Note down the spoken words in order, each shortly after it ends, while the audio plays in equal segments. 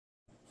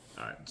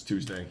it's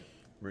Tuesday.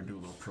 We're gonna do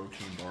a little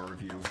protein bar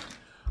review.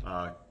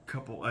 A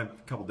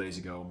couple days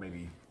ago,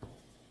 maybe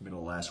middle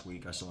of last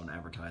week, I saw an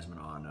advertisement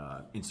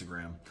on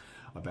Instagram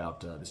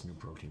about this new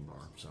protein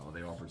bar. So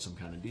they offered some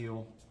kind of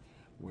deal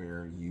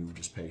where you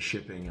just pay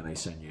shipping and they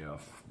send you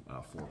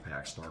a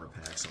 4-pack starter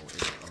pack. So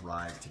it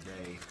arrived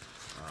today.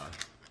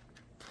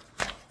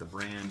 The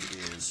brand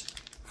is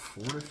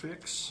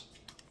Fortifix.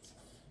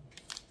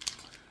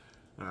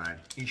 All right,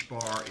 each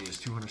bar is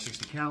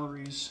 260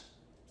 calories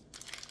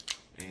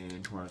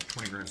and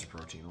 20 grams of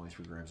protein, only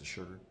 3 grams of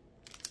sugar.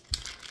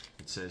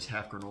 It says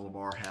half granola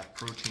bar, half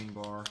protein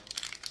bar.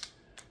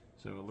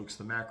 So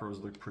the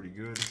macros look pretty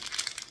good.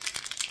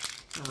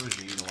 I don't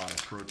usually eat a lot of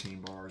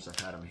protein bars. I've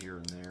had them here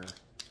and there.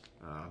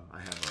 I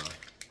have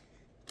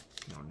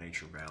a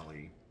Nature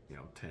Valley,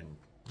 10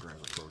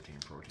 grams of protein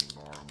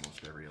bar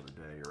almost every other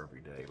day or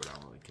every day, but I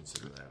don't really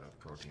consider that a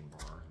protein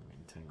bar. I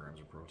mean, 10 grams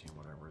of protein,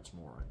 whatever, it's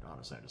more.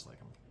 Honestly, I just like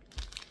them.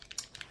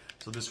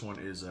 So this one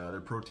is, their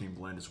protein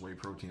blend is whey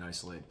protein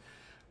isolate,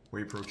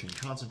 whey protein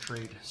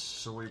concentrate,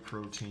 soy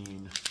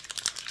protein,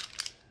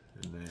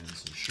 and then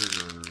some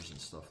sugars and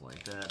stuff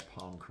like that,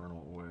 palm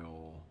kernel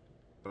oil,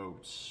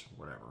 oats,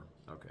 whatever.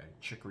 Okay,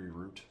 chicory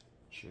root.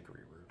 Okay.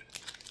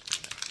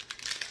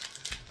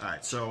 All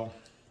right, so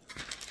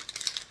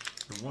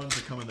the ones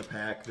that come in the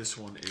pack, this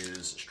one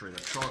is straight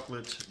up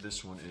chocolate,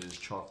 this one is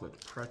chocolate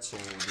pretzel,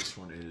 this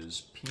one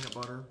is peanut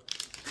butter,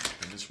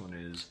 and this one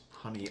is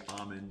honey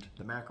almond.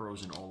 The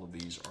macros in all of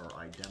these are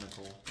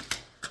identical.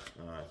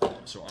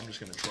 So I'm just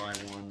gonna try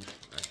one.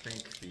 I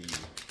think the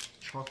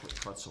chocolate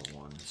pretzel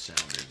one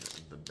sounded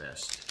the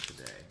best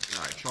today.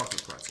 All right,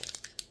 chocolate pretzel.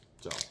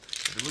 So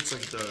if it looks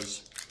like it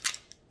does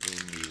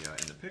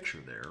in the picture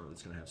there,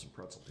 it's gonna have some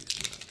pretzel pieces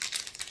in it.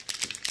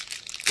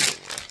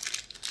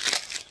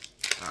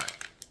 All right.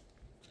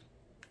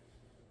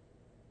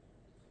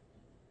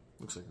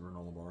 Looks like a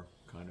granola bar,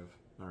 kind of.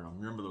 I don't know.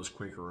 Remember those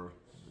Quaker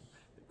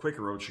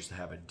Oats used to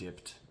have a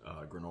dipped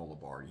granola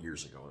bar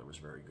years ago that was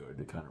very good.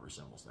 It kind of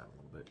resembles that a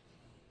little bit.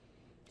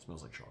 It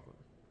smells like chocolate.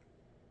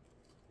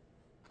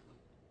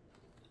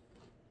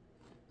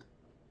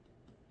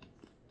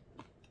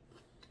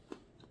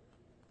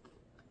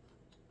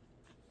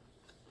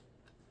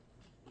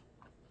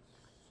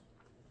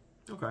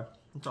 Okay,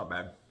 it's not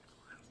bad.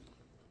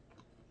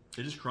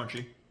 It is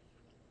crunchy.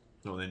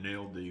 So they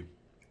nailed the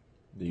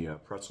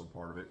pretzel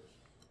part of it.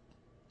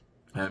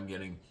 I'm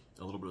getting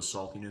a little bit of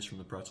saltiness from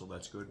the pretzel.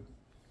 That's good.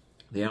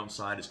 The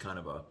outside is kind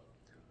of a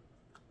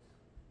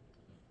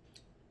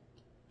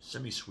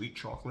semi-sweet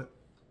chocolate.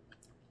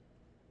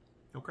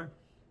 Okay,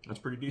 that's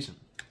pretty decent.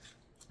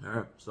 All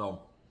right,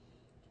 so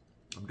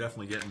I'm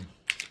definitely getting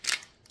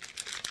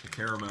the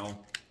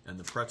caramel and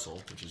the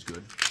pretzel, which is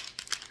good.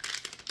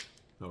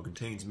 So it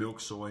contains milk,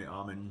 soy,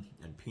 almond,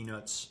 and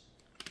peanuts,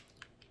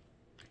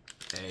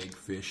 egg,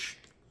 fish.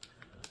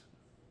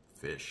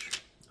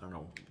 I don't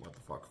know what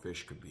the fuck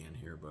fish could be in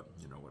here, but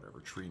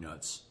whatever. Tree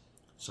nuts,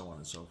 so on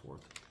and so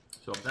forth.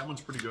 So that one's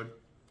pretty good.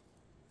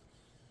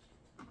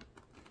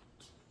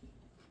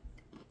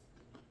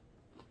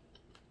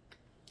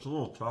 It's a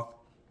little tough,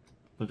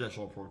 but that's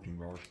all 14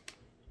 bars.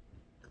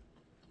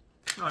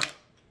 All right.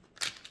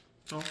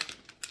 So.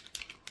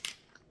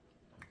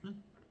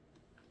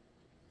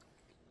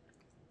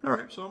 All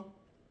right, so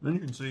then you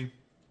can see,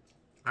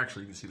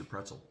 actually you can see the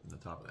pretzel in the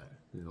top of that,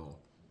 the little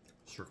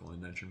circle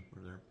indentation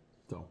right there.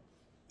 So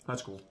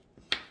that's cool.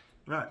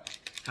 All right,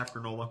 half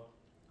granola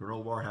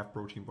bar, half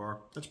protein bar.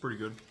 That's pretty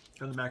good.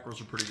 And the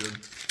macros are pretty good.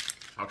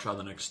 I'll try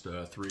the next 3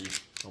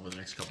 over the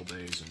next couple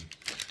days and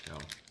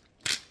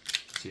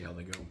see how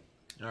they go.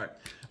 All right,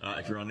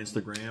 if you're on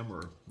Instagram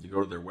or you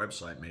go to their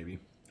website maybe,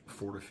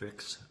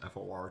 Fortifix,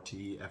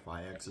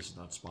 Fortifix. This is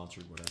not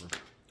sponsored, whatever.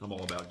 I'm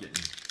all about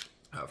getting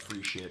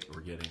free shit or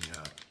getting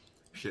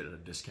shit at a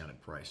discounted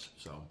price.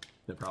 So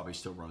they're probably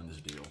still running this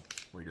deal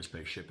where you just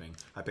pay shipping.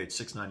 I paid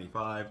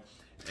 $6.95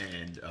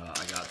 and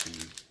I got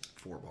the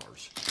 4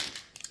 bars.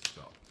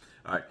 So,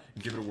 all right,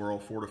 give it a whirl,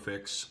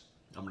 Fortifix.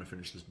 I'm gonna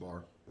finish this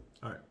bar.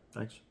 All right,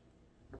 thanks.